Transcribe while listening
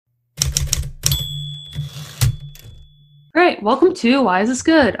All right, welcome to Why Is This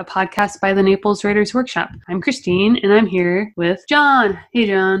Good, a podcast by the Naples Writers Workshop. I'm Christine, and I'm here with John. Hey,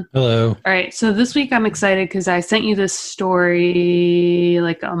 John. Hello. All right, so this week I'm excited because I sent you this story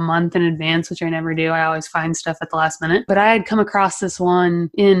like a month in advance, which I never do. I always find stuff at the last minute. But I had come across this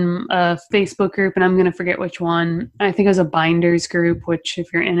one in a Facebook group, and I'm going to forget which one. I think it was a binders group, which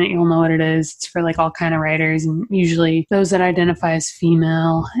if you're in it, you'll know what it is. It's for like all kind of writers, and usually those that identify as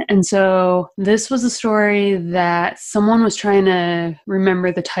female. And so this was a story that someone was trying to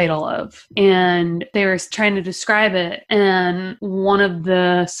remember the title of, and they were trying to describe it, and one of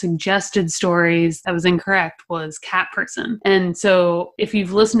the suggested stories that was incorrect was cat person. And so if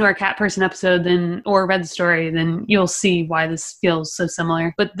you've listened to our cat person episode then or read the story, then you'll see why this feels so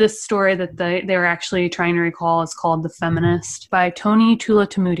similar. But this story that they were actually trying to recall is called The Feminist by Tony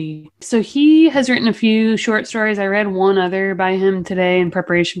Tulathimutte. So he has written a few short stories. I read one other by him today in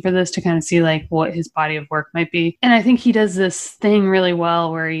preparation for this to kind of see like what his body of work might be. And I think he does this thing really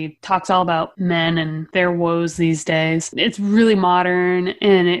well where he talks all about men and their woes these days. It's really modern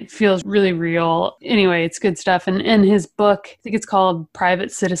and it feels really real. Anyway, it's good stuff. And in his book, I think it's called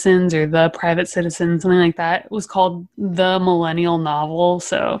Private Citizens or The Private Citizen, something like that. It was called The Millennial Novel.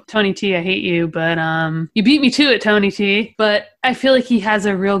 So Tony T, I hate you, but you beat me to it, Tony T. But I feel like he has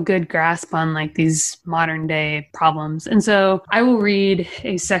a real good grasp on like these modern day problems. And so I will read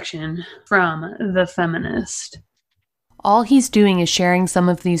a section from The Feminist. All he's doing is sharing some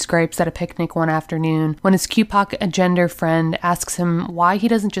of these gripes at a picnic one afternoon when his QPOC agender friend asks him why he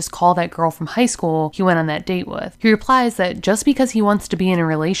doesn't just call that girl from high school he went on that date with. He replies that just because he wants to be in a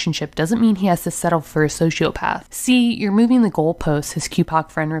relationship doesn't mean he has to settle for a sociopath. See, you're moving the goalposts, his QPOC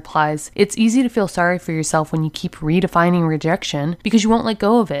friend replies. It's easy to feel sorry for yourself when you keep redefining rejection because you won't let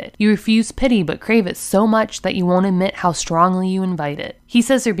go of it. You refuse pity but crave it so much that you won't admit how strongly you invite it. He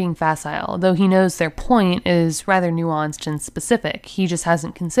says they're being facile, though he knows their point is rather nuanced and specific. He just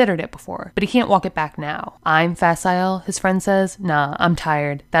hasn't considered it before, but he can't walk it back now. I'm facile, his friend says. Nah, I'm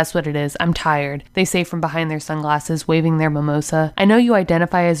tired. That's what it is. I'm tired. They say from behind their sunglasses, waving their mimosa. I know you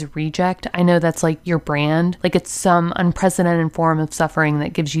identify as a reject. I know that's like your brand, like it's some unprecedented form of suffering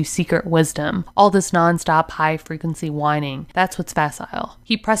that gives you secret wisdom. All this nonstop high-frequency whining. That's what's facile.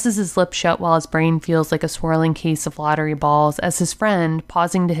 He presses his lips shut while his brain feels like a swirling case of lottery balls as his friend,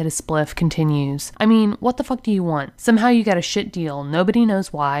 pausing to hit a spliff, continues. I mean, what the fuck do you want? Somehow you got a shit deal. Nobody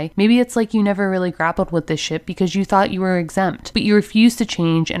knows why. Maybe it's like you never really grappled with this shit because you thought you were exempt, but you refuse to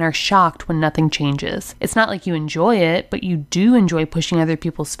change and are shocked when nothing changes. It's not like you enjoy it, but you do enjoy pushing other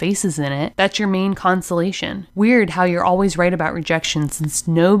people's faces in it. That's your main consolation. Weird how you're always right about rejection since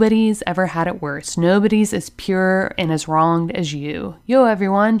nobody's ever had it worse. Nobody's as pure and as wronged as you. Yo,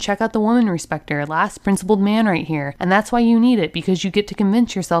 everyone, check out the woman respecter, last principled man right here. And that's why you need it, because you get to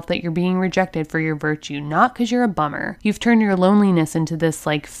convince yourself that you're being rejected for your virtue, not because you're a bummer. You've turned your loneliness into this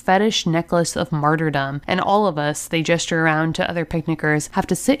like fetish necklace of martyrdom, and all of us, they gesture around to other picnickers, have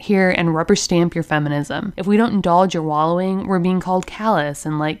to sit here and rubber stamp your feminism. If we don't indulge your wallowing, we're being called callous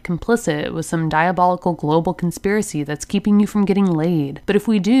and like complicit with some diabolical global conspiracy that's keeping you from getting laid. But if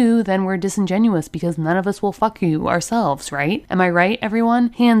we do, then we're disingenuous because none of us will fuck you ourselves, right? Am I right,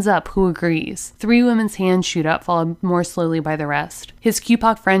 everyone? Hands up who agrees. 3 women's hands shoot up, followed more slowly by the rest. His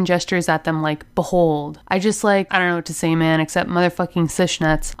QPOC friend gestures at them like, behold. I just like, I don't know what to say, man, except motherfucking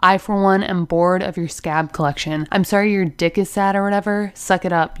cishnets. I, for one, am bored of your scab collection. I'm sorry your dick is sad or whatever. Suck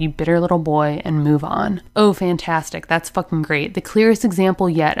it up, you bitter little boy, and move on. Oh, fantastic. That's fucking great. The clearest example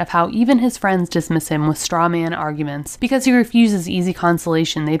yet of how even his friends dismiss him with straw man arguments. Because he refuses easy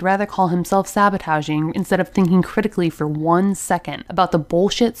consolation, they'd rather call him self-sabotaging instead of thinking critically for 1 second about the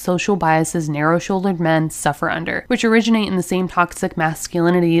bullshit social biases narrow-shouldered men suffer under, which originate in the same toxic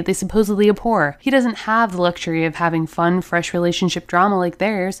masculinity they supposedly abhor. He doesn't have the luxury of having fun, fresh relationship drama like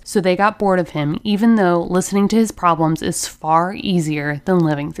theirs, so they got bored of him, even though listening to his problems is far easier than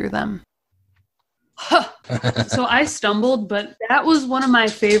living through them. So I stumbled, but that was one of my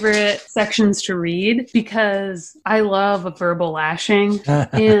favorite sections to read because I love a verbal lashing.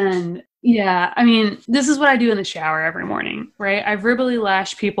 And yeah, I mean, this is what I do in the shower every morning, right? I verbally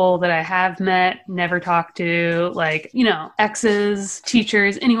lash people that I have met, never talked to, like, you know, exes,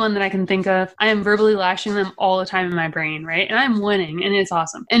 teachers, anyone that I can think of. I am verbally lashing them all the time in my brain, right? And I'm winning, and it's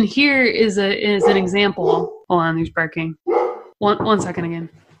awesome. And here is an example. Hold on, there's barking. One second again.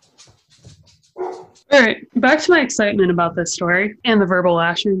 All right, back to my excitement about this story and the verbal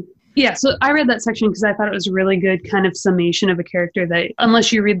lashing. Yeah, so I read that section because I thought it was a really good kind of summation of a character that,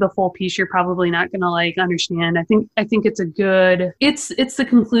 unless you read the full piece, you're probably not going to like understand. I think it's a good. It's the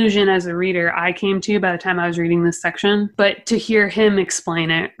conclusion as a reader I came to by the time I was reading this section. But to hear him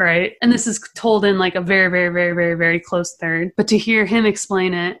explain it, right? And this is told in like a very, very, very, very, very close third. But to hear him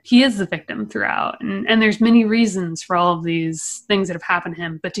explain it, he is the victim throughout, and there's many reasons for all of these things that have happened to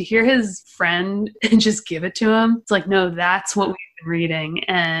him. But to hear his friend and just give it to him, it's like, no, that's what we reading,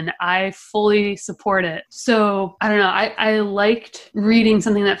 and I fully support it. So I don't know, I liked reading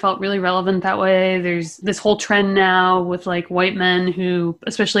something that felt really relevant that way. There's this whole trend now with like white men who,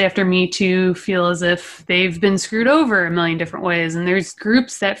 especially after Me Too, feel as if they've been screwed over a million different ways, and there's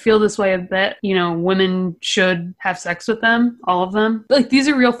groups that feel this way that, you know, women should have sex with them, all of them. But, like, these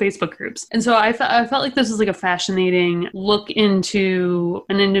are real Facebook groups, and so I felt like this was like a fascinating look into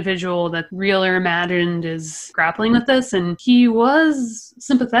an individual that, real or imagined, is grappling with this, and he was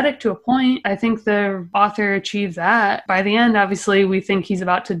sympathetic to a point. I think the author achieved that. By the end, obviously, we think he's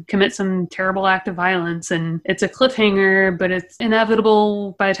about to commit some terrible act of violence, and it's a cliffhanger, but it's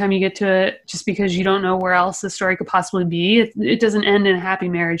inevitable by the time you get to it, just because you don't know where else the story could possibly be. It doesn't end in a happy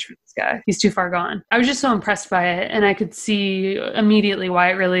marriage for this guy. He's too far gone. I was just so impressed by it, and I could see immediately why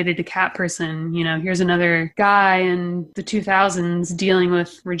it related to Cat Person. You know, here's another guy in the 2000s dealing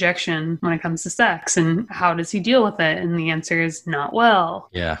with rejection when it comes to sex, and how does he deal with it? And the answer is not well.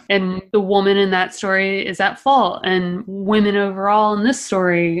 Yeah. And the woman in that story is at fault, and women overall in this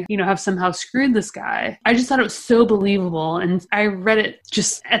story, you know, have somehow screwed this guy. I just thought it was so believable, and I read it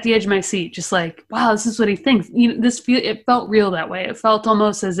just at the edge of my seat, just like, wow, this is what he thinks. You know, it felt real that way. It felt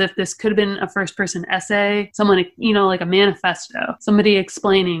almost as if this could have been a first-person essay, someone, you know, like a manifesto, somebody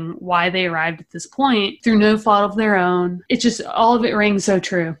explaining why they arrived at this point through no fault of their own. It just, all of it rang so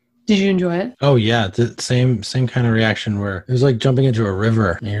true. Did you enjoy it? Oh yeah, the same kind of reaction, where it was like jumping into a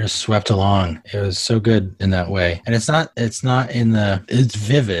river and you're just swept along. It was so good in that way. And it's not it's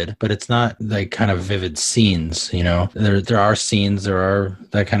vivid, but it's not like kind of vivid scenes, you know. There are scenes, there are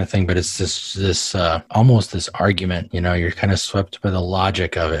that kind of thing, but it's this almost this argument, you know. You're kind of swept by the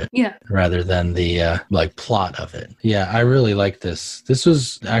logic of it, yeah, rather than the like plot of it. Yeah, I really like this. This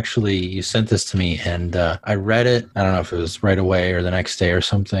was actually, you sent this to me, and I read it. I don't know if it was right away or the next day or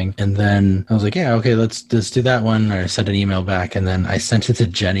something. And then I was like, yeah, okay, let's do that one. I sent an email back, and then I sent it to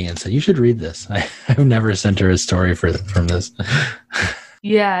Jenny and said, you should read this. I've never sent her a story from this.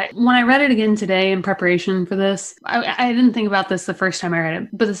 Yeah, when I read it again today in preparation for this, I didn't think about this the first time I read it.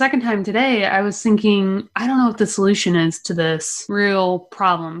 But the second time today, I was thinking, I don't know what the solution is to this real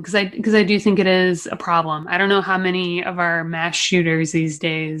problem, because I do think it is a problem. I don't know how many of our mass shooters these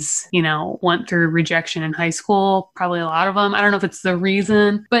days, you know, went through rejection in high school. Probably a lot of them. I don't know if it's the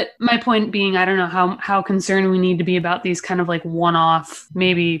reason. But my point being, I don't know how concerned we need to be about these kind of like one-off,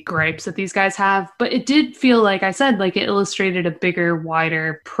 maybe gripes that these guys have. But it did feel like, I said, like it illustrated a bigger, wider,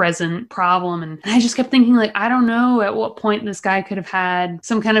 present problem. And I just kept thinking, like, I don't know at what point this guy could have had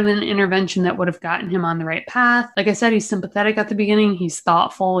some kind of an intervention that would have gotten him on the right path. Like I said, he's sympathetic at the beginning. He's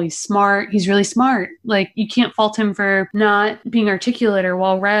thoughtful. He's smart. He's really smart. Like, you can't fault him for not being articulate or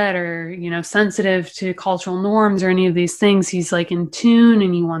well-read or, you know, sensitive to cultural norms or any of these things. He's like in tune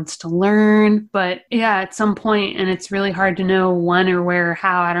and he wants to learn. But yeah, at some point, and it's really hard to know when or where or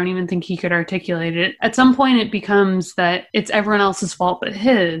how, I don't even think he could articulate it. At some point, it becomes that it's everyone else's fault but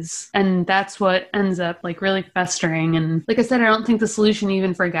his, and that's what ends up like really festering. And like I said, I don't think the solution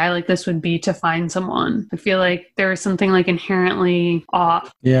even for a guy like this would be to find someone. I feel like there is something like inherently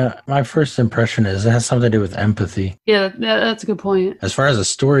off. Yeah, my first impression is it has something to do with empathy. Yeah, that's a good point. As far as a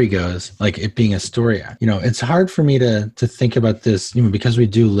story goes, like it being a story, you know, it's hard for me to think about this, you know, because we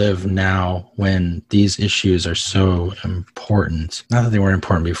do live now when these issues are so important. Not that they weren't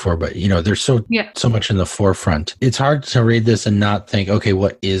important before, but you know, they're so much in the forefront. It's hard to read this and not think, okay,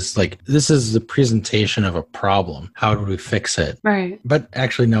 what is, like, this is the presentation of a problem. How do we fix it? Right. But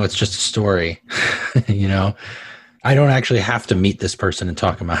actually, no, it's just a story. You know, I don't actually have to meet this person and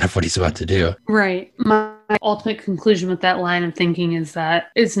talk him out of what he's about to do. Right. My ultimate conclusion with that line of thinking is that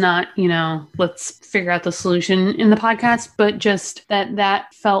it's not, you know, let's figure out the solution in the podcast, but just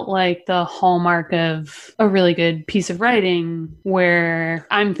that felt like the hallmark of a really good piece of writing where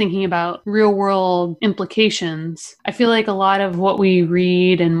I'm thinking about real world implications. I feel like a lot of what we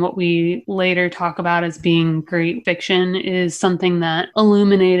read and what we later talk about as being great fiction is something that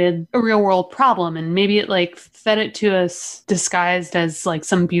illuminated a real world problem, and maybe it like fed it to us disguised as like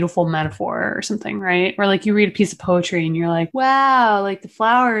some beautiful metaphor or something, right? Or like like you read a piece of poetry and you're like, wow, like the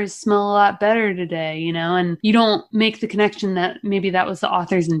flowers smell a lot better today, you know, and you don't make the connection that maybe that was the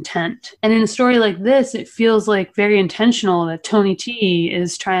author's intent. And in a story like this, it feels like very intentional that Tony T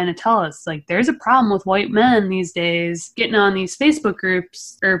is trying to tell us, like, there's a problem with white men these days getting on these Facebook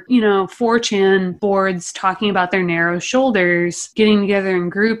groups or, you know, 4chan boards talking about their narrow shoulders, getting together in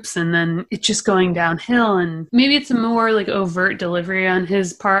groups, and then it just going downhill. And maybe it's a more like overt delivery on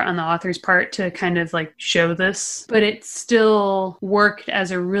his part, on the author's part, to kind of like show this, but it still worked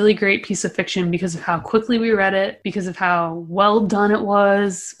as a really great piece of fiction because of how quickly we read it, because of how well done it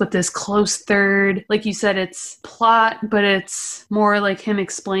was with this close third. Like you said, it's plot, but it's more like him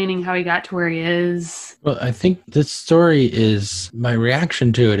explaining how he got to where he is. Well, I think this story is, my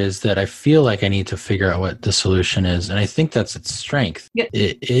reaction to it is that I feel like I need to figure out what the solution is. And I think that's its strength. Yeah.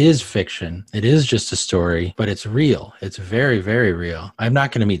 It is fiction. It is just a story, but it's real. It's very, very real. I'm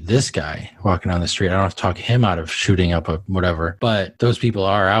not going to meet this guy walking down the street. I don't have to talk him out of shooting up a whatever, but those people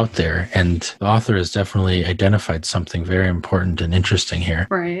are out there. And the author has definitely identified something very important and interesting here.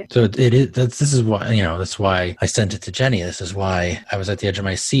 Right. So it is, this is why, you know, that's why I sent it to Jenny. This is why I was at the edge of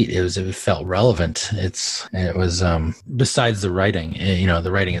my seat. It felt relevant. It was, besides the writing, you know,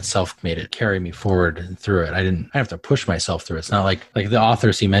 the writing itself made it carry me forward through it. I have to push myself through it. It's not like the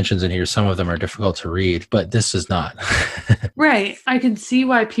authors he mentions in here, some of them are difficult to read, but this is not. Right. I could see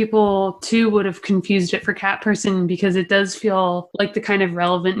why people too would have confused it for Cat Person, because it does feel like the kind of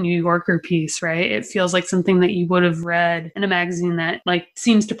relevant New Yorker piece, right? It feels like something that you would have read in a magazine that like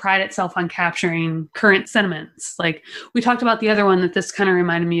seems to pride itself on capturing current sentiments. Like we talked about the other one that this kind of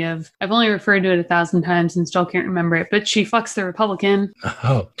reminded me of. I've only referred to it 1,000 times and still can't remember it, but She Fucks the Republican.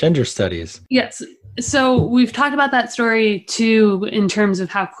 Oh, gender studies. Yes. So we've talked about that story too in terms of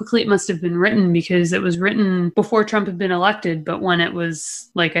how quickly it must have been written, because it was written before Trump had been elected, but when it was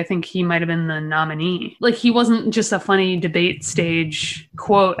like, I think he might have been the nominee. Like he wasn't just a funny debate stage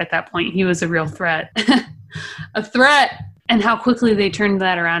quote at that point. He was a real threat. A threat. And how quickly they turned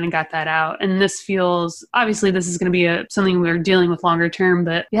that around and got that out. And this feels, obviously this is going to be something we're dealing with longer term,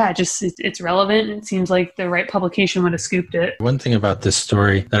 but yeah, it's relevant. It seems like the right publication would have scooped it. One thing about this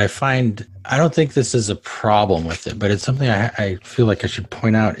story that I find, I don't think this is a problem with it, but it's something I feel like I should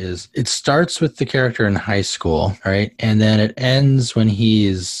point out, is it starts with the character in high school, right? And then it ends when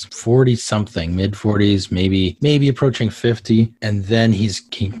he's 40 something, mid 40s, maybe approaching 50. And then he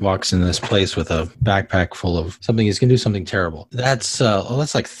walks into this place with a backpack full of something. He's going to do something terrible. That's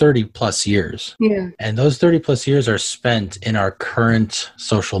like 30 plus years. Yeah. And those 30 plus years are spent in our current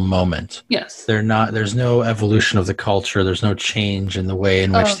social moment. Yes. There's no evolution of the culture. There's no change in the way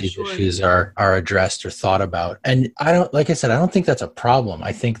in which these issues are addressed or thought about. And I don't think that's a problem.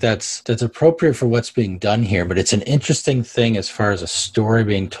 I think that's appropriate for what's being done here, but it's an interesting thing as far as a story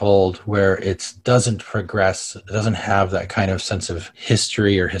being told where it doesn't progress. It doesn't have that kind of sense of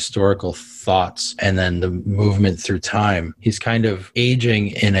history or historical thoughts and then the movement through time. He's kind of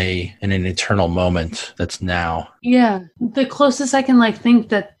aging in an eternal moment that's now. Yeah. The closest I can think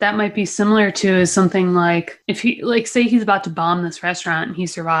that might be similar to is something like if he say he's about to bomb this restaurant and he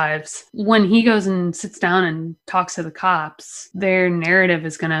survives. When he goes and sits down and talks to the cops, their narrative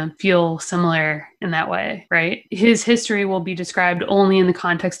is going to feel similar in that way, right? His history will be described only in the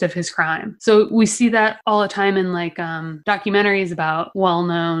context of his crime. So we see that all the time in documentaries about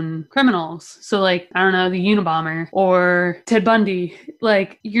well-known criminals. So I don't know, the Unabomber or Ted Bundy.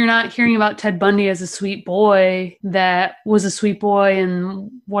 You're not hearing about Ted Bundy as a sweet boy that was a sweet boy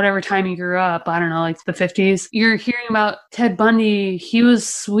in whatever time he grew up. I don't know, the 50s. You're hearing about Ted Bundy. He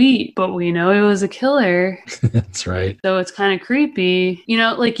was sweet, but we know he was a killer. That's right. So it's kind of creepy.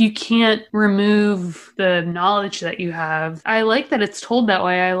 You can't remove the knowledge that you have. I like that it's told that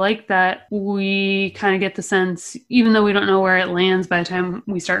way. I like that we kind of get the sense, even though we don't know where it lands by the time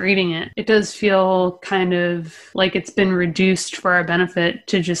we start reading it, it does feel kind of like it's been reduced for our benefit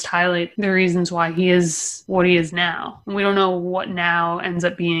to just highlight the reasons why he is what he is now. And we don't know what now ends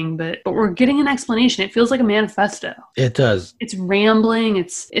up being, but we're getting an explanation. It feels like a manifesto. It does. It's rambling.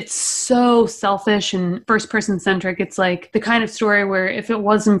 It's so selfish and first person centric. It's the kind of story where if it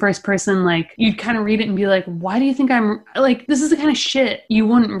was in first person, you'd kind of read it and be like, why do you think I'm this is the kind of shit you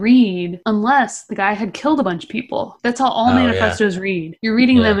wouldn't read unless the guy had killed a bunch of people. That's how all manifestos read. You're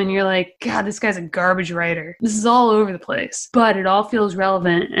reading them and you're like, God, this guy's a garbage writer. This is all over the place. But it all feels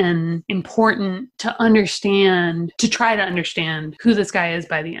relevant and important to understand, to try to understand who this guy is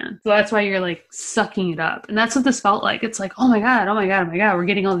by the end. So that's why you're sucking it up. And that's what this felt like. It's oh my God, oh my God, oh my God. We're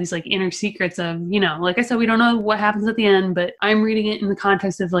getting all these inner secrets of, like I said, we don't know what happens at the end, but I'm reading it in the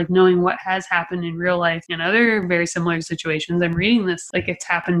context of knowing what has happened happen in real life in other very similar situations. I'm reading this like it's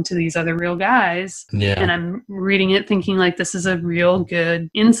happened to these other real guys. Yeah. And I'm reading it thinking like this is a real good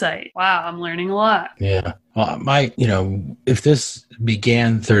insight. Wow, I'm learning a lot. Yeah. Well, if this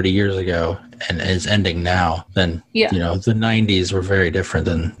began 30 years ago and is ending now, then, the 90s were very different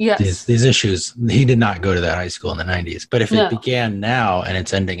than these issues. He did not go to that high school in the 90s. But if it began now and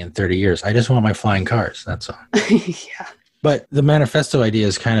it's ending in 30 years, I just want my flying cars. That's all. Yeah. But the manifesto idea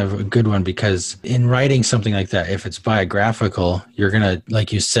is kind of a good one because in writing something like that, if it's biographical, you're going to,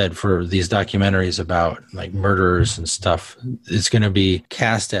 like you said, for these documentaries about like murderers and stuff, it's going to be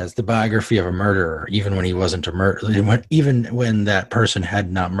cast as the biography of a murderer, even when he wasn't a murderer, even when that person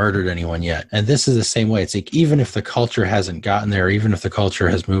had not murdered anyone yet. And this is the same way. It's like, even if the culture hasn't gotten there, even if the culture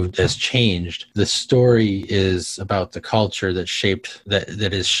has changed, the story is about the culture that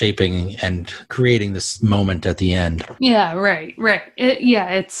is shaping and creating this moment at the end. Yeah. Right.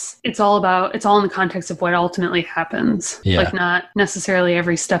 It's all in the context of what ultimately happens. Yeah. Like not necessarily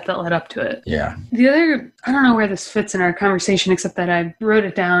every step that led up to it. Yeah. The other, I don't know where this fits in our conversation, except that I wrote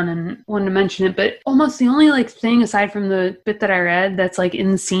it down and wanted to mention it, but almost the only like thing aside from the bit that I read that's like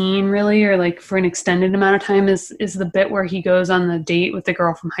in scene really, or like for an extended amount of time is the bit where he goes on the date with the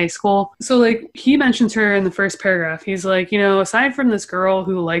girl from high school. So like he mentions her in the first paragraph. He's like, aside from this girl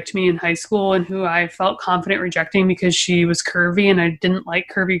who liked me in high school and who I felt confident rejecting because she was curvy and I didn't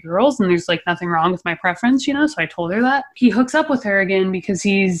like curvy girls and there's like nothing wrong with my preference, so I told her that. He hooks up with her again because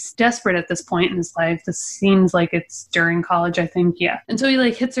he's desperate at this point in his life. This seems like it's during college, I think. Yeah. And so he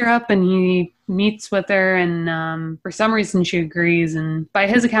like hits her up and he meets with her and for some reason she agrees, and by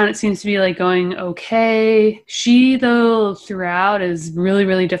his account it seems to be like going okay. She though throughout is really,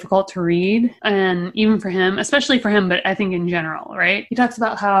 really difficult to read, and even for him, especially for him, but I think in general, right? He talks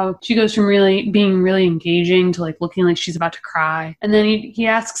about how she goes from really being really engaging to like looking like she's about to cry, and then he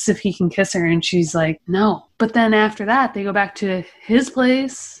asks if he can kiss her and she's like no. But then after that they go back to his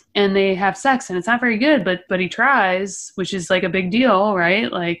place and they have sex, and it's not very good, but he tries, which is like a big deal, right?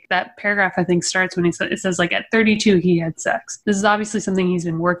 Like that paragraph I think starts when it says like at 32 he had sex. This is obviously something he's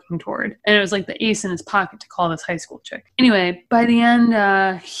been working toward, and it was like the ace in his pocket to call this high school chick. Anyway, by the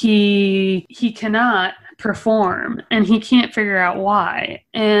end he cannot perform and he can't figure out why,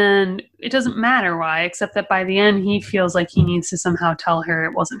 and it doesn't matter why, except that by the end he feels like he needs to somehow tell her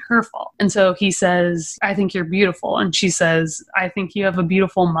it wasn't her fault. And so he says, I think you're beautiful, and she says, I think you have a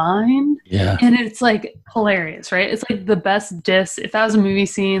beautiful mind. Yeah. And it's like hilarious, right? It's like the best diss. If that was a movie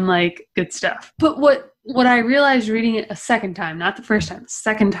scene, like good stuff. But what I realized reading it a second time, not the first time, the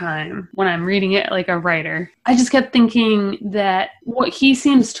second time, when I'm reading it like a writer, I just kept thinking that what he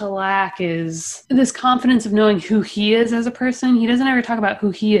seems to lack is this confidence of knowing who he is as a person. He doesn't ever talk about who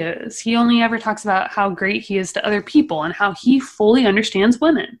he is. He only ever talks about how great he is to other people and how he fully understands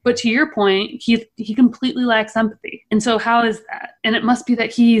women. But to your point, he completely lacks empathy. And so how is that? And it must be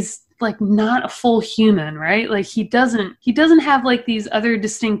that he's like not a full human, right? Like he doesn't have like these other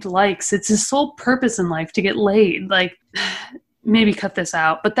distinct likes. It's his sole purpose in life to get laid. Like maybe cut this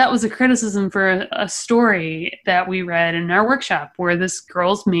out, but that was a criticism for a story that we read in our workshop where this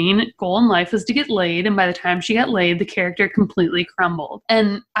girl's main goal in life was to get laid, and by the time she got laid, the character completely crumbled.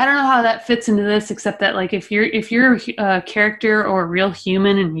 And I don't know how that fits into this, except that like if you're a character or a real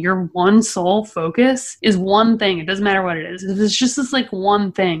human and your one sole focus is one thing, it doesn't matter what it is. If it's just this like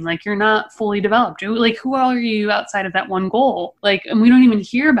one thing, like you're not fully developed. Like who are you outside of that one goal? Like, and we don't even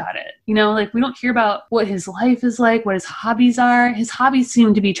hear about it. Like we don't hear about what his life is like, what his hobbies are. His hobbies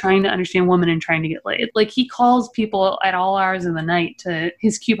seem to be trying to understand women and trying to get laid. Like he calls people at all hours of the night to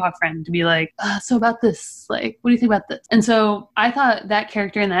his Q-pop friend to be like, so about this, like, what do you think about this? And so I thought that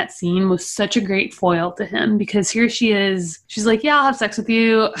character in that scene was such a great foil to him, because here she is, she's like, yeah, I'll have sex with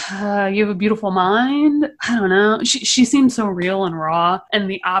you. You have a beautiful mind. I don't know. She seems so real and raw, and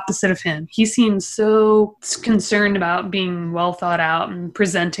the opposite of him. He seems so concerned about being well thought out and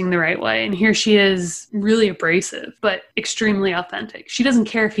presenting the right way. And here she is, really abrasive, but extremely authentic. She doesn't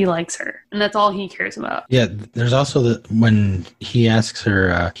care if he likes her, and that's all he cares about. Yeah, there's also when he asks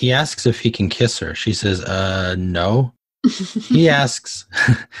her, he asks if he can kiss her. She says, no. He asks,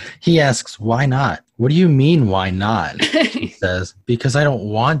 why not? What do you mean, why not? He says, because I don't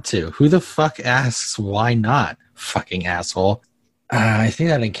want to. Who the fuck asks why not? Fucking asshole. I think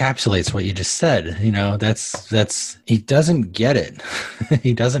that encapsulates what you just said. That's he doesn't get it.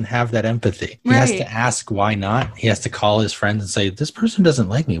 He doesn't have that empathy. He has to ask why not. He has to call his friends and say, this person doesn't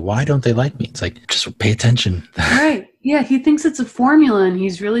like me. Why don't they like me? It's like, just pay attention. Right. Yeah, he thinks it's a formula, and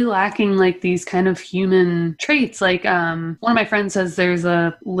he's really lacking like these kind of human traits. Like one of my friends says there's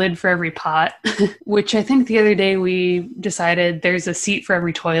a lid for every pot, which I think the other day we decided there's a seat for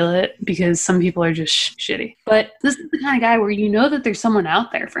every toilet because some people are just shitty. But this is the kind of guy where you know that there's someone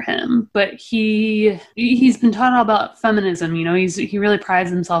out there for him, but he's been taught all about feminism. You know, he really prides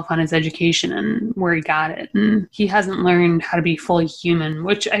himself on his education and where he got it, and he hasn't learned how to be fully human,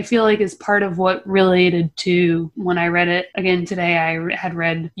 which I feel like is part of what related to when I read it again today. I had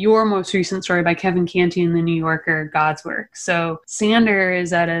read your most recent story by Kevin Canty in the New Yorker, God's Work. So Sander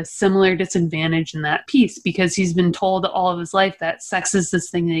is at a similar disadvantage in that piece because he's been told all of his life that sex is this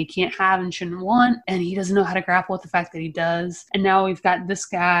thing that he can't have and shouldn't want, and he doesn't know how to grapple with the fact that he does. And now we've got this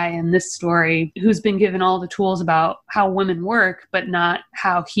guy in this story who's been given all the tools about how women work, but not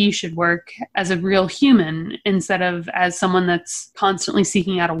how he should work as a real human instead of as someone that's constantly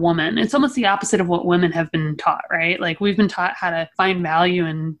seeking out a woman. It's almost the opposite of what women have been taught, right? Like we've been taught how to find value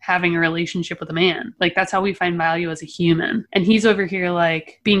in having a relationship with a man. Like that's how we find value as a human. And he's over here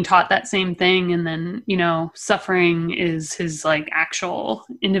like being taught that same thing, and then, you know, suffering is his like actual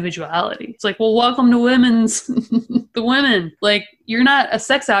individuality. It's like, well, welcome to women's the women. Like you're not a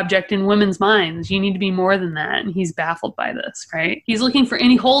sex object in women's minds. You need to be more than that. And he's baffled by this, right? He's looking for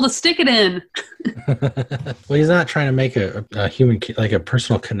any hole to stick it in. Well, he's not trying to make a human, like a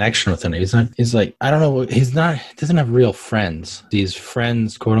personal connection with him. He's like, I don't know. He doesn't have real friends. These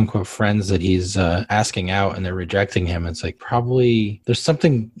friends, quote unquote friends that he's asking out and they're rejecting him. It's like, probably there's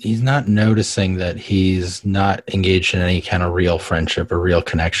something he's not noticing, that he's not engaged in any kind of real friendship or real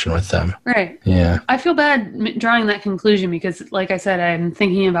connection with them. Right. Yeah. I feel bad drawing that conclusion because, like I said, I'm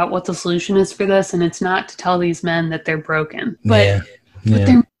thinking about what the solution is for this, and it's not to tell these men that they're broken, but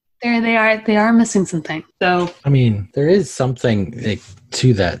they are missing something. So I mean, there is something like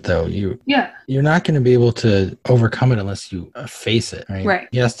to that, though. You're not going to be able to overcome it unless you face it, right? Right.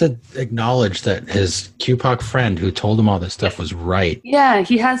 He has to acknowledge that his QPOC friend who told him all this stuff was right. Yeah,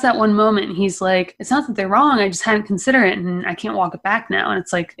 he has that one moment. He's like, it's not that they're wrong. I just hadn't considered it, and I can't walk it back now. And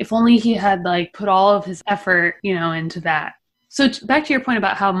it's like, if only he had like put all of his effort, you know, into that. So back to your point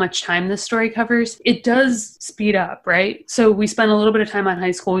about how much time this story covers, it does speed up, right? So we spend a little bit of time on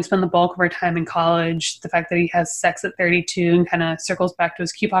high school. We spend the bulk of our time in college. The fact that he has sex at 32 and kind of circles back to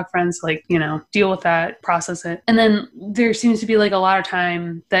his QPOC friends, like, you know, deal with that, process it. And then there seems to be like a lot of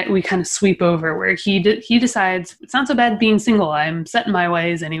time that we kind of sweep over where he decides, it's not so bad being single. I'm set in my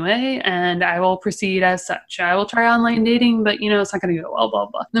ways anyway, and I will proceed as such. I will try online dating, but, you know, it's not going to go well, blah,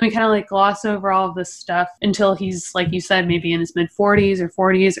 blah. Then we kind of like gloss over all of this stuff until he's, like you said, maybe in his mid 40s or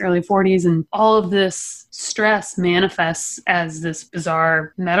 40s, early 40s, and all of this stress manifests as this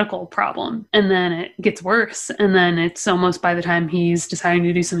bizarre medical problem. And then it gets worse. And then it's almost by the time he's deciding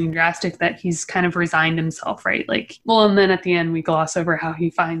to do something drastic that he's kind of resigned himself, right? Like, well, and then at the end we gloss over how he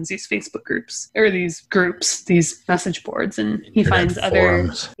finds these Facebook groups or these groups, these message boards, and he finds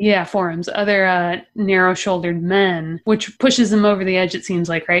forums. Other narrow-shouldered men, which pushes him over the edge, it seems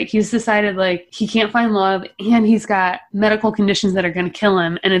like, right? He's decided like he can't find love, and he's got medical conditions that are going to kill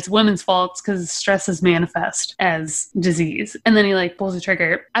him, and it's women's faults because stress is manifest as disease. And then he like pulls the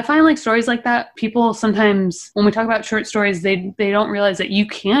trigger. I find like stories like that, people sometimes when we talk about short stories, they don't realize that you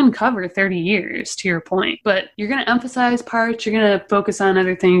can cover 30 years, to your point, but you're going to emphasize parts, you're going to focus on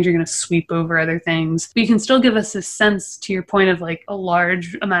other things, you're going to sweep over other things, but you can still give us this sense, to your point, of like a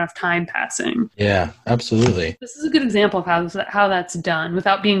large amount of time passing. Yeah, absolutely. This is a good example of how that's done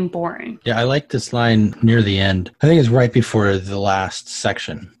without being boring. Yeah, I like this line near the end. I think it's right before the last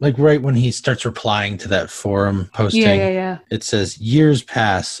section, like right when he starts replying to that forum posting. Yeah. It says, years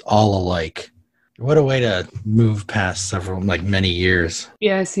pass all alike. What a way to move past many years.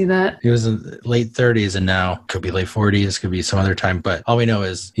 Yeah, I see that. He was in late 30s, and now could be late 40s, could be some other time. But all we know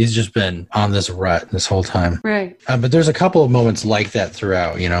is he's just been on this rut this whole time. Right. But there's a couple of moments like that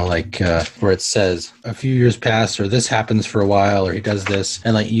throughout, you know, like where it says a few years pass, or this happens for a while, or he does this.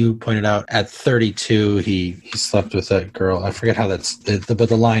 And like you pointed out, at 32, he slept with that girl. I forget how but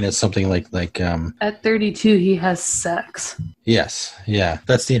the line is something like at 32, he has sex. Yes. Yeah.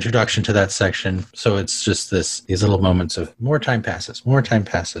 That's the introduction to that section. So it's just these little moments of more time passes.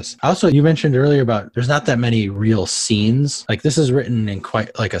 Also, you mentioned earlier about there's not that many real scenes. Like this is written in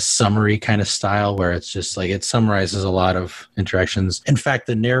quite like a summary kind of style where it's just like it summarizes a lot of interactions. In fact,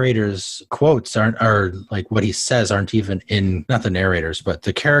 the narrator's quotes are like what he says aren't even in, not the narrators, but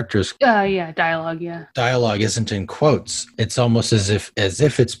the characters. Dialogue. Yeah. Dialogue isn't in quotes. It's almost as if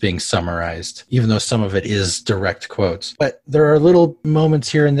it's being summarized, even though some of it is direct quotes. But there are little moments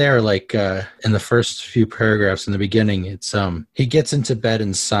here and there, like in the first few paragraphs in the beginning, it's he gets into bed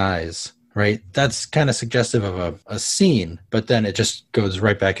and sighs. right? That's kind of suggestive of a scene, but then it just goes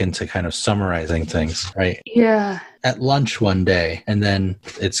right back into kind of summarizing things, right? Yeah. At lunch one day, and then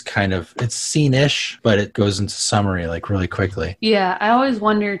it's scene-ish, but it goes into summary like really quickly. Yeah, I always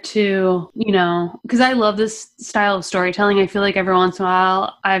wonder too, because I love this style of storytelling. I feel like every once in a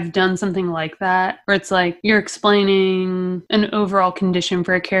while I've done something like that, where it's like you're explaining an overall condition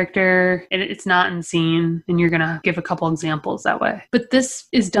for a character, and it's not in scene, and you're gonna give a couple examples that way. But this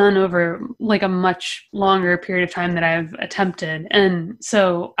is done over like a much longer period of time that I've attempted, and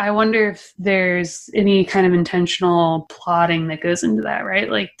so I wonder if there's any kind of intentional plotting that goes into that,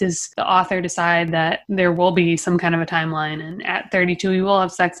 right? Like, does the author decide that there will be some kind of a timeline, and at 32 he will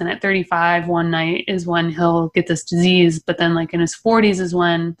have sex, and at 35 one night is when he'll get this disease, but then like in his 40s is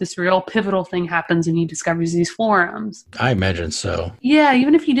when this real pivotal thing happens and he discovers these forums? I imagine so. Yeah,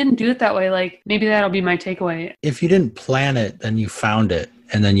 even if you didn't do it that way, like maybe that'll be my takeaway. If you didn't plan it, then you found it,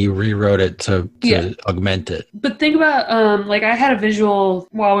 and then you rewrote it to augment it. But think about, like I had a visual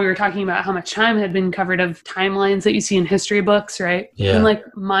while we were talking about how much time had been covered of timelines that you see in history books, right? Yeah. And like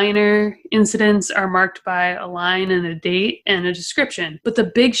minor incidents are marked by a line and a date and a description, but the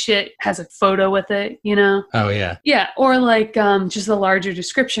big shit has a photo with it, Oh, yeah. Yeah, or like just a larger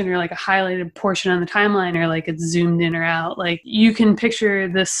description, or like a highlighted portion on the timeline, or like it's zoomed in or out. Like you can picture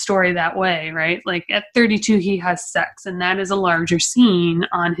this story that way, right? Like at 32 he has sex, and that is a larger scene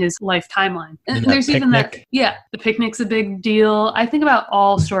on his life timeline. And there's even that, the picnic's a big deal. I think about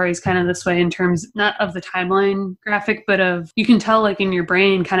all stories kind of this way in terms, not of the timeline graphic, but of, you can tell like in your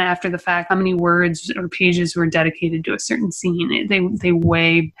brain kind of after the fact how many words or pages were dedicated to a certain scene. They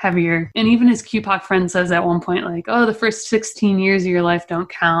weigh heavier. And even his QPOC friend says at one point, like, oh, the first 16 years of your life don't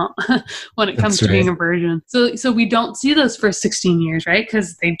count when it comes to being a virgin. So we don't see those first 16 years, right?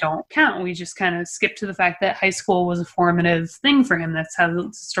 Because they don't count. We just kind of skip to the fact that high school was a formative thing for him. That's how the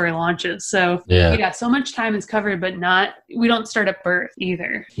story launches. So so much time is covered, but we don't start at birth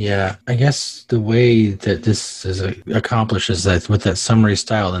either. Yeah, I guess the way that this is accomplished is that with that summary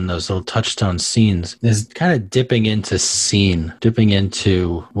style and those little touchstone scenes is kind of dipping into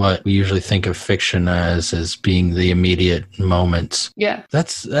what we usually think of fiction as being the immediate moments. Yeah.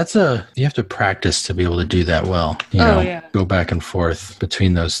 You have to practice to be able to do that well. Go back and forth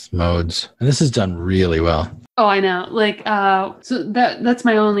between those modes. And this is done really well. Oh, I know. Like, so that's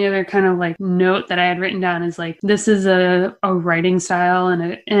my only other kind of like note that I had written down is like, this is a writing style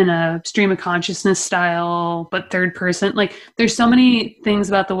and a stream of consciousness style, but third person. Like, there's so many things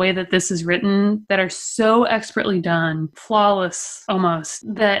about the way that this is written that are so expertly done, flawless almost,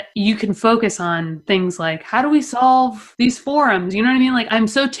 that you can focus on things like, how do we solve these forums? You know what I mean? Like, I'm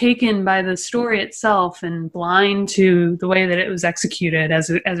so taken by the story itself and blind to the way that it was executed as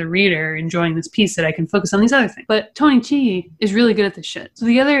a reader, enjoying this piece, that I can focus on these other things. But Tony T is really good at this shit. So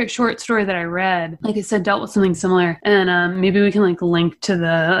the other short story that I read, like I said, dealt with something similar, and maybe we can like link to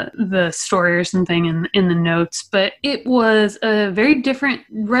the story or something in the notes. But it was a very different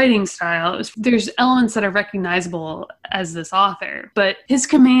writing style. There's elements that are recognizable as this author, but his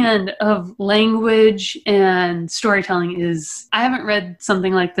command of language and storytelling is, I haven't read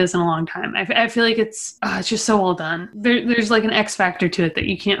something like this in a long time. I feel like it's just so well done. There's like an X factor to it that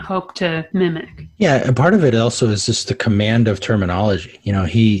you can't hope to mimic. Yeah, and part of it also is just the command of terminology.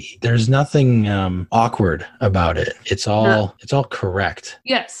 There's nothing awkward about it. It's all correct.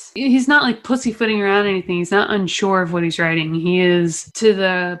 Yes. He's not like pussyfooting around anything. He's not unsure of what he's writing. He is, to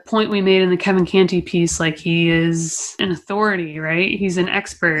the point we made in the Kevin Canty piece, like he is an authority, right? He's an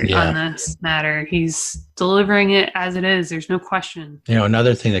expert on this matter. He's delivering it as it is. There's no question.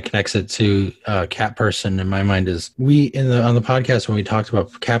 Another thing that connects it to Cat Person in my mind is on the podcast, when we talked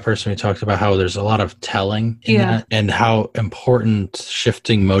about Cat Person, we talked about how there's a lot of telling in that, and how important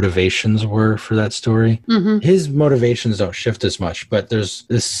shifting motivations were for that story. Mm-hmm. His motivations don't shift as much, but there's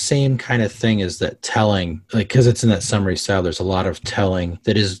this same kind of thing as that telling, like, because it's in that summary style, there's a lot of telling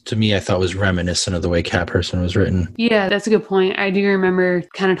that is, to me, I thought was reminiscent of the way Cat Person was written. Yeah, that's a good point. I do remember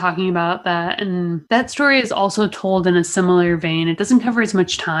kind of talking about that, and that story is also told in a similar vein. It doesn't cover as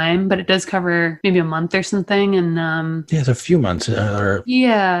much time, but it does cover maybe a month or something, and it's a few months. There's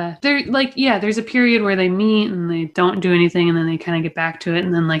a period where they meet and they don't do anything, and then they kind of get back to it,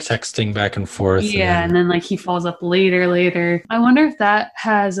 and then like texting back and forth. And then like he falls up later. I wonder if that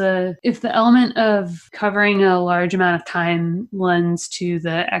has if the element of covering a large amount of time lends to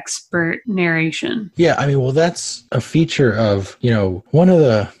the expert narration. Yeah, I mean, well, that's a feature of, one of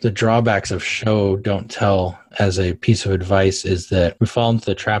the drawbacks of show don't tell as a piece of advice is that we fall into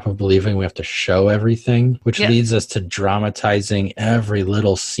the trap of believing we have to show everything, which leads us to dramatizing every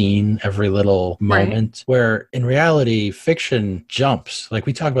little scene, every little moment, where in reality, fiction jumps. Like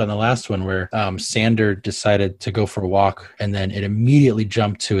we talked about in the last one where Sander decided to go for a walk and then it immediately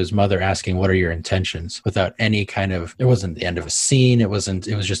jumped to his mother asking, what are your intentions? Without any kind of, it wasn't the end of a scene. It was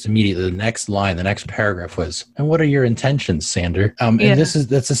just immediately the next line, the next paragraph was, and what are your intentions, Sander? And that's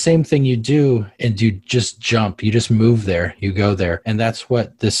the same thing you do, and you just jump, you just move there, you go there. And that's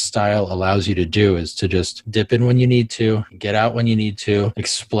what this style allows you to do, is to just dip in when you need to, get out when you need to,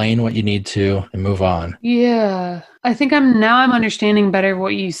 explain what you need to, and move on. Yeah. I think I'm understanding better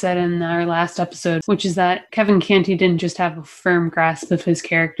what you said in our last episode, which is that Kevin Canty didn't just have a firm grasp of his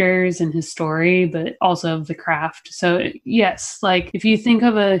characters and his story, but also of the craft. So yes, like if you think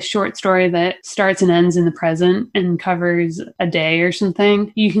of a short story that starts and ends in the present and covers a day or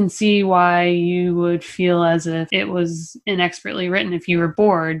something, you can see why you would feel as if it was inexpertly written if you were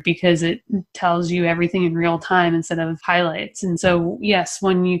bored, because it tells you everything in real time instead of highlights. And so yes,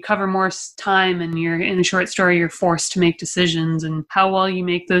 when you cover more time and you're in a short story, you're forced to make decisions, and how well you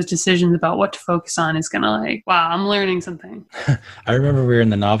make those decisions about what to focus on is gonna like, wow, I'm learning something. I remember we were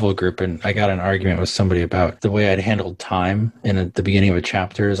in the novel group and I got an argument with somebody about the way I'd handled time at the beginning of a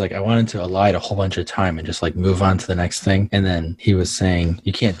chapter. Is like I wanted to allot a whole bunch of time and just like move on to the next thing. And then he was saying,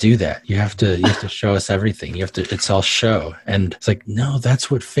 you can't do that. You have to show us everything. It's all show. And it's like, no,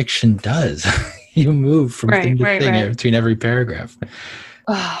 that's what fiction does. You move from thing to thing between every paragraph.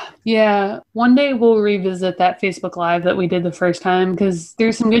 Yeah, one day we'll revisit that Facebook Live that we did the first time, because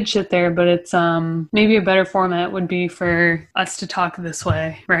there's some good shit there, but it's maybe a better format would be for us to talk this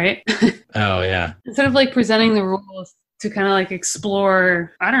way, right? Oh, yeah. Instead of like presenting the rules, to kind of like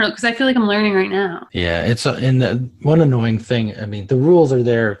explore, I don't know, because I feel like I'm learning right now. Yeah, it's one annoying thing. I mean, the rules are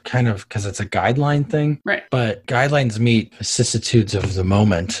there kind of because it's a guideline thing, right? But guidelines meet vicissitudes of the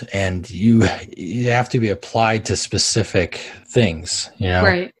moment, and you have to be applied to specific things, you know?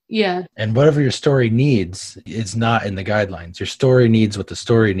 Right. Yeah. And whatever your story needs is not in the guidelines. Your story needs what the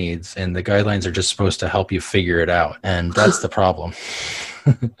story needs, and the guidelines are just supposed to help you figure it out. And that's the problem.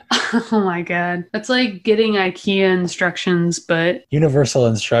 Oh my God. That's like getting IKEA instructions, but universal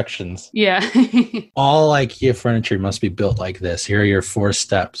instructions. Yeah. All IKEA furniture must be built like this. Here are your 4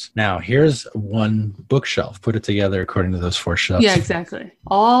 steps. Now, here's one bookshelf. Put it together according to those 4 steps. Yeah, exactly.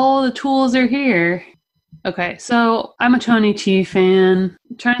 All the tools are here. Okay, so I'm a Tony T fan.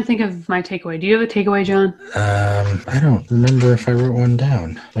 I'm trying to think of my takeaway. Do you have a takeaway, John? I don't remember if I wrote one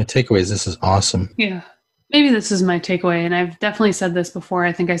down. My takeaway is this is awesome. Yeah. Maybe this is my takeaway, and I've definitely said this before.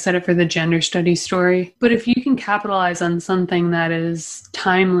 I think I said it for the gender studies story. But if you can capitalize on something that is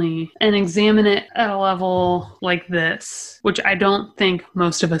timely and examine it at a level like this, which I don't think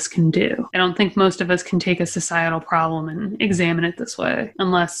most of us can do. I don't think most of us can take a societal problem and examine it this way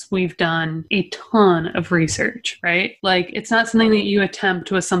unless we've done a ton of research, right? Like, it's not something that you attempt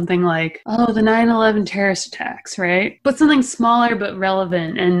with something like, oh, the 9/11 terrorist attacks, right? But something smaller but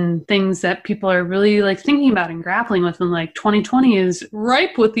relevant and things that people are really like thinking about and grappling with, and like 2020 is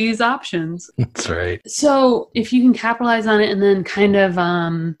ripe with these options. That's right. So if you can capitalize on it and then kind of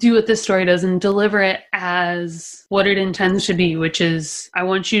do what this story does and deliver it as what it intends to be, which is, I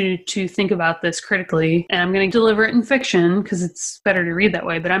want you to think about this critically, and I'm going to deliver it in fiction because it's better to read that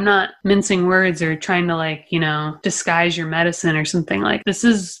way, but I'm not mincing words or trying to like, you know, disguise your medicine or something. Like, this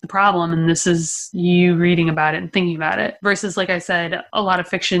is the problem and this is you reading about it and thinking about it, versus, like I said, a lot of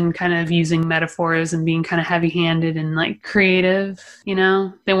fiction kind of using metaphors and being kind of heavy-handed and like creative, you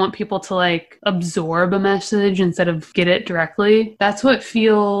know? They want people to like absorb a message instead of get it directly. That's what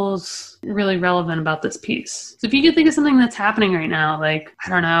feels really relevant about this piece. So if you could think of something that's happening right now, like, I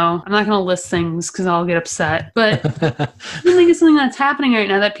don't know, I'm not going to list things because I'll get upset, but if you think of something that's happening right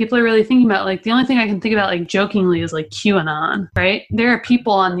now that people are really thinking about, like, the only thing I can think about like jokingly is like QAnon, right? There are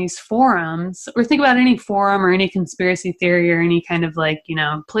people on these forums, or think about any forum or any conspiracy theory or any kind of like, you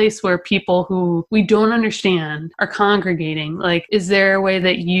know, place where people who we don't understand are congregating. Like, is there a way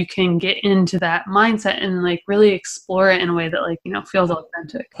that you can get into that mindset and like really explore it in a way that like, you know, feels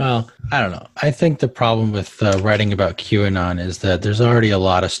authentic? Well, I don't know. I think the problem with writing about QAnon is that there's already a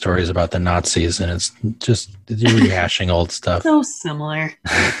lot of stories about the Nazis, and it's just you're rehashing old stuff. So similar.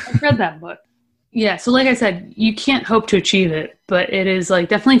 I've read that book. Yeah, so like I said, you can't hope to achieve it, but it is like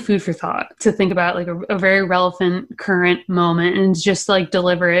definitely food for thought to think about like a very relevant current moment and just like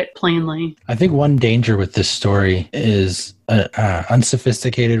deliver it plainly. I think one danger with this story is an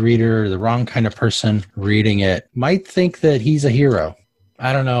unsophisticated reader or the wrong kind of person reading it might think that he's a hero.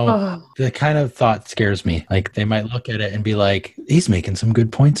 I don't know. Oh. The kind of thought scares me. Like, they might look at it and be like, he's making some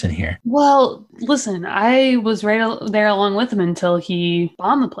good points in here. Well, listen, I was right there along with him until he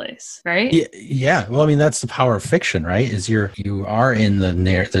bombed the place, right? Yeah. Well, I mean, that's the power of fiction, right? Is you are in the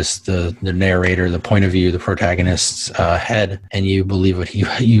narrator, the point of view, the protagonist's head, and you believe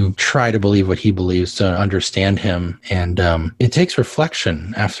you try to believe what he believes to understand him. And it takes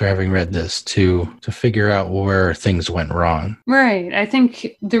reflection after having read this to figure out where things went wrong. Right. I think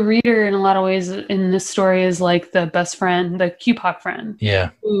the reader, in a lot of ways, in this story is like the best friend, the QPOC friend.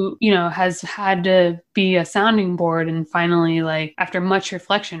 Yeah. Who, has had to be a sounding board, and finally, like, after much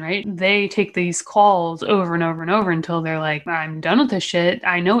reflection, right, they take these calls over and over and over until they're like, I'm done with this shit.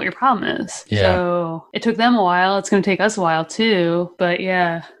 I know what your problem is. Yeah. So it took them a while. It's going to take us a while too. But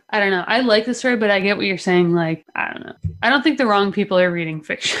yeah. I don't know. I like the story, but I get what you're saying. Like, I don't know. I don't think the wrong people are reading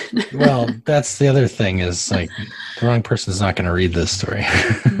fiction. Well, that's the other thing is, like, the wrong person's not going to read this story.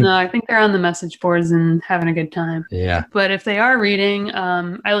 No, I think they're on the message boards and having a good time. Yeah. But if they are reading,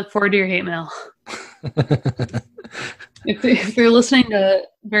 I look forward to your hate mail. If you're listening to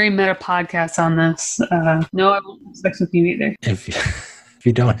very meta podcasts on this, no, I won't have sex with you either. If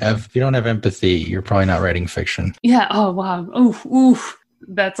you don't have empathy, you're probably not writing fiction. Yeah. Oh, wow. Oof.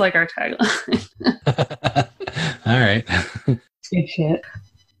 That's like our tagline. All right. Good shit.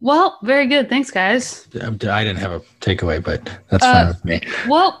 Well, very good. Thanks, guys. I didn't have a takeaway, but that's fine with me.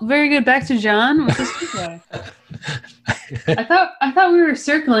 Well, very good. Back to John with this takeaway. I thought we were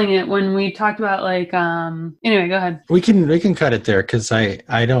circling it when we talked about, like, anyway, go ahead. We can cut it there because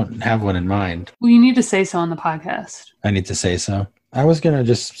I don't have one in mind. Well, you need to say so on the podcast. I need to say so. I was going to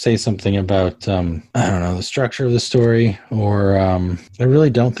just say something about, I don't know, the structure of the story, or I really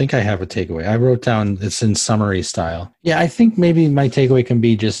don't think I have a takeaway. I wrote down it's in summary style. Yeah, I think maybe my takeaway can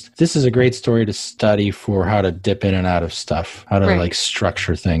be just, this is a great story to study for how to dip in and out of stuff, how to like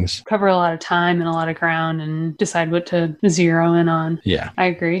structure things. Cover a lot of time and a lot of ground and decide what to zero in on. Yeah. I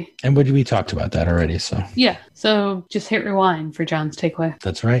agree. And we talked about that already, so. Yeah, so just hit rewind for John's takeaway.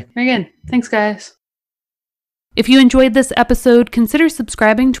 That's right. Very good. Thanks, guys. If you enjoyed this episode, consider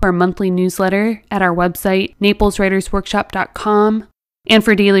subscribing to our monthly newsletter at our website, napleswritersworkshop.com. And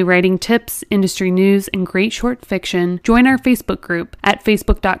for daily writing tips, industry news, and great short fiction, join our Facebook group at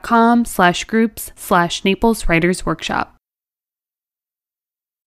facebook.com/groups/Naples Writers Workshop.